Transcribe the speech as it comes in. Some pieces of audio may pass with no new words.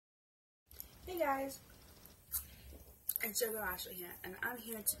guys, it's your girl Ashley here, and I'm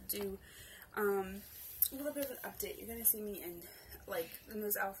here to do a little bit of an update. You're gonna see me in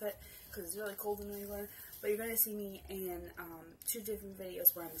this outfit because it's really cold in New England, but you're gonna see me in two different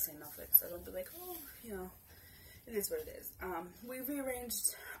videos wearing the same outfit. So don't be like, oh, it is what it is. We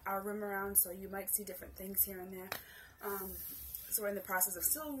rearranged our room around, so you might see different things here and there. So we're in the process of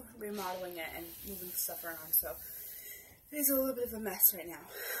still remodeling it and moving stuff around. So it's a little bit of a mess right now.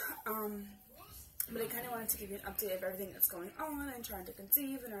 But I kind of wanted to give you an update of everything that's going on and trying to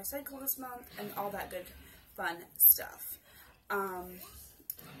conceive in our cycle this month and all that good fun stuff.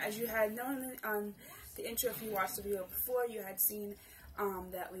 As you had known on the intro, if you watched the video before, you had seen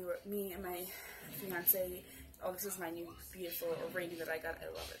that me and my fiance, this is my new beautiful ring that I got. I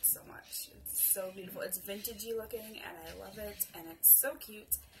love it so much. It's so beautiful. It's vintagey looking and I love it, and it's so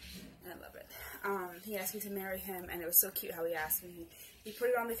cute and I love it. He asked me to marry him, and it was so cute how he asked me. He put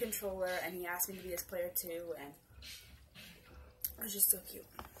it on the controller and he asked me to be his player too, and it was just so cute.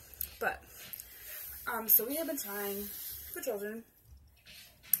 But so we have been trying for children,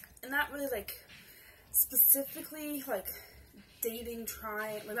 and not really specifically dating,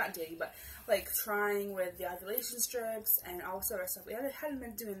 not dating, but trying with the ovulation strips and all sort of stuff. We hadn't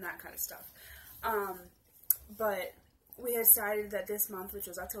been doing that kind of stuff. But we had decided that this month, which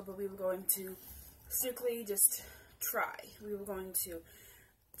was October, we were going to strictly just try. We were going to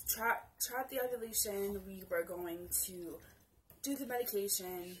try the ovulation. We were going to do the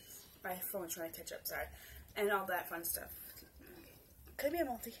medication. My phone's trying to catch up, sorry. And all that fun stuff. Could be a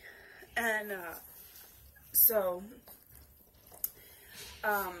multi. And so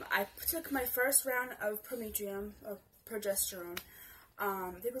I took my first round of progesterone.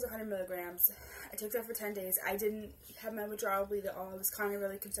 I think it was 100 milligrams. I took that for 10 days. I didn't have my withdrawal bleed at all. I was kind of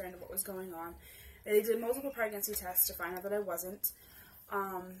really concerned about what was going on. They did multiple pregnancy tests to find out that I wasn't.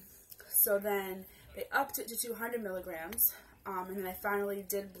 So then they upped it to 200 milligrams. And then I finally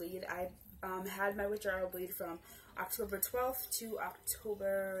did bleed. I had my withdrawal bleed from October 12th to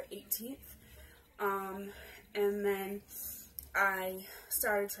October 18th. And then I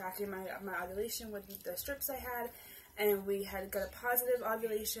started tracking my ovulation with the strips I had, and we had got a positive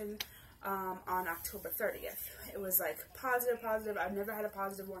ovulation on October 30th. It was positive. I've never had a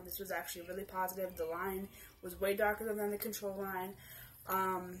positive one. This was actually really positive. The line was way darker than the control line.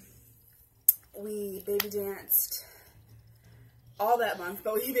 We baby danced all that month,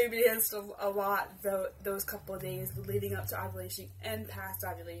 but we baby danced a lot those couple of days leading up to ovulation and past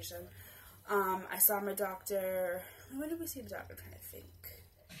ovulation. I saw my doctor. When did we see the doctor? I'm trying to think.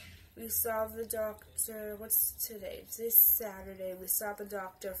 We saw the doctor, what's today? Today's Saturday. We saw the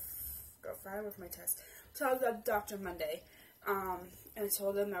doctor, Friday with my test. We saw the doctor Monday. And I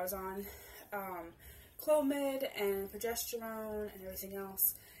told him I was on Clomid and progesterone and everything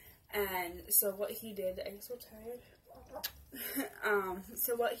else. And so what he did, I'm so tired.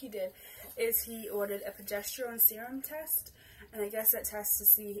 So what he did is he ordered a progesterone serum test. And I guess that tests to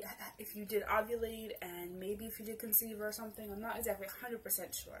see if you did ovulate and maybe if you did conceive or something. I'm not exactly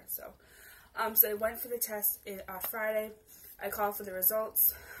 100% sure. So I went for the test Friday. I called for the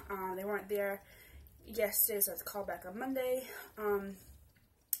results. They weren't there yesterday, so I had to call back on Monday.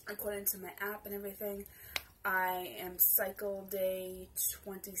 According to my app and everything, I am cycle day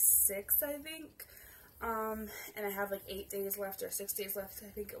 26, I think. And I have 8 days left, or 6 days left, I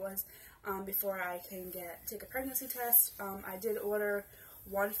think it was, before I can take a pregnancy test. I did order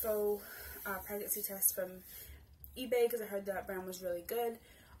one faux pregnancy test from eBay because I heard that brand was really good.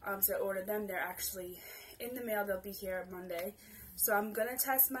 So I ordered them. They're actually in the mail. They'll be here Monday. So I'm gonna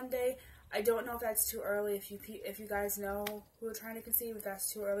test Monday. I don't know if that's too early. If you guys know who are trying to conceive, if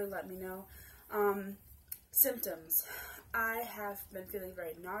that's too early, let me know. Symptoms. I have been feeling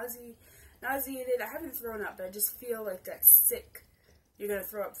very nauseated. I haven't thrown up, but I just feel like that sick, you're gonna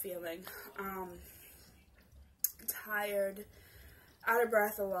throw up feeling. Tired, out of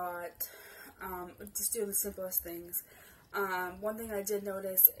breath a lot, just doing the simplest things. One thing I did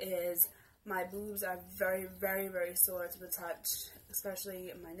notice is my boobs are very, very, very sore to the touch,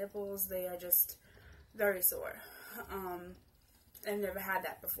 especially my nipples. They are just very sore. I've never had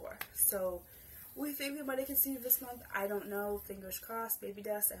that before. So we think we might conceive this month. I don't know. Fingers crossed. Baby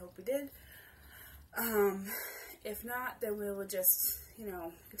dust. I hope we did. If not, then we will just,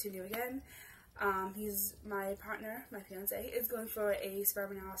 continue again. He's my partner, my fiance, is going for a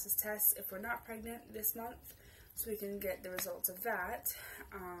sperm analysis test if we're not pregnant this month, so we can get the results of that.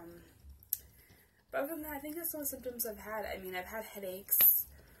 But other than that, I think that's all the symptoms I've had. I mean, I've had headaches,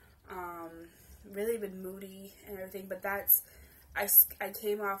 really been moody and everything, but that's, I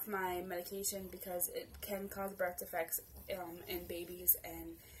came off my medication because it can cause birth defects in babies,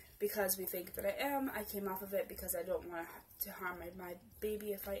 and because we think that I am. I came off of it because I don't want to harm my baby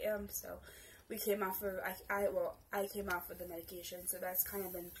if I am. So we came off of, I came off of the medication. So that's kind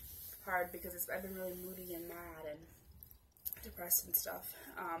of been hard because I've been really moody and mad and depressed and stuff.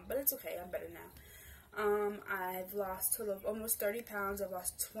 But it's okay. I'm better now. I've lost a total of almost 30 pounds. I've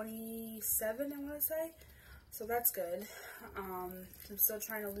lost 27, I want to say. So that's good. I'm still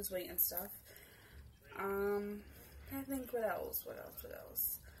trying to lose weight and stuff. I think what else?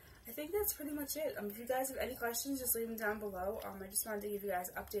 I think that's pretty much it. If you guys have any questions, just leave them down below. I just wanted to give you guys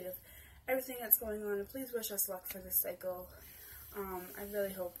an update of everything that's going on. And please wish us luck for this cycle. I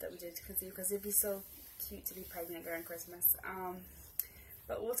really hope that we did conceive because it'd be so cute to be pregnant during Christmas.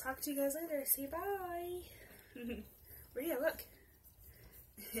 But we'll talk to you guys later. See you, bye. Rhea, look.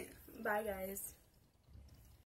 Bye, guys.